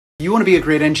You want to be a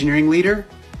great engineering leader?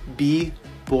 Be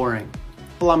boring.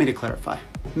 Allow me to clarify.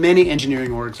 Many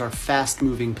engineering orgs are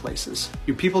fast-moving places.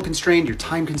 You're people constrained, you're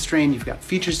time constrained, you've got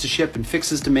features to ship and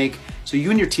fixes to make, so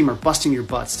you and your team are busting your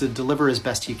butts to deliver as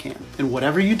best you can. And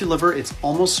whatever you deliver, it's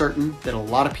almost certain that a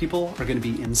lot of people are going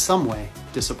to be in some way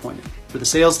disappointed. For the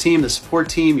sales team, the support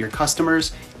team, your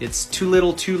customers, it's too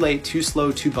little, too late, too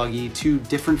slow, too buggy, too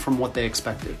different from what they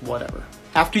expected, whatever.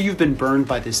 After you've been burned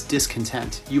by this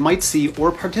discontent, you might see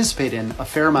or participate in a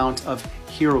fair amount of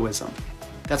heroism.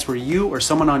 That's where you or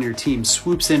someone on your team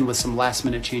swoops in with some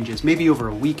last-minute changes, maybe over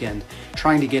a weekend,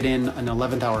 trying to get in an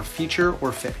 11th hour feature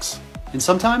or fix. And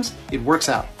sometimes it works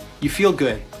out. You feel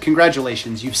good.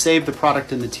 Congratulations, you've saved the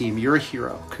product and the team. You're a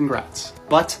hero. Congrats.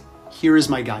 But here is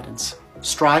my guidance.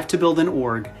 Strive to build an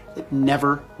org that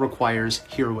never requires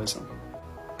heroism.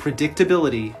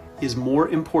 Predictability is more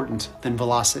important than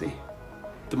velocity.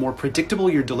 The more predictable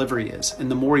your delivery is, and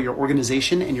the more your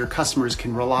organization and your customers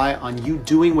can rely on you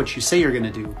doing what you say you're going to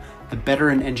do, the better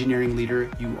an engineering leader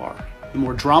you are. The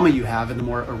more drama you have and the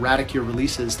more erratic your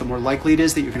release is, the more likely it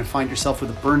is that you're going to find yourself with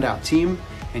a burned out team,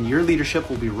 and your leadership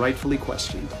will be rightfully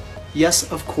questioned.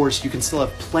 Yes, of course, you can still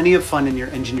have plenty of fun in your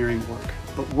engineering work,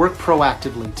 but work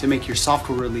proactively to make your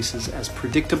software releases as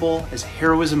predictable, as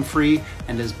heroism-free,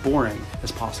 and as boring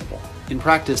as possible. In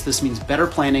practice, this means better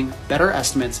planning, better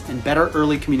estimates, and better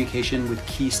early communication with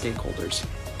key stakeholders.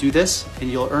 Do this, and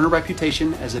you'll earn a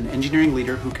reputation as an engineering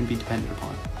leader who can be depended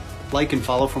upon. Like and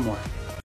follow for more.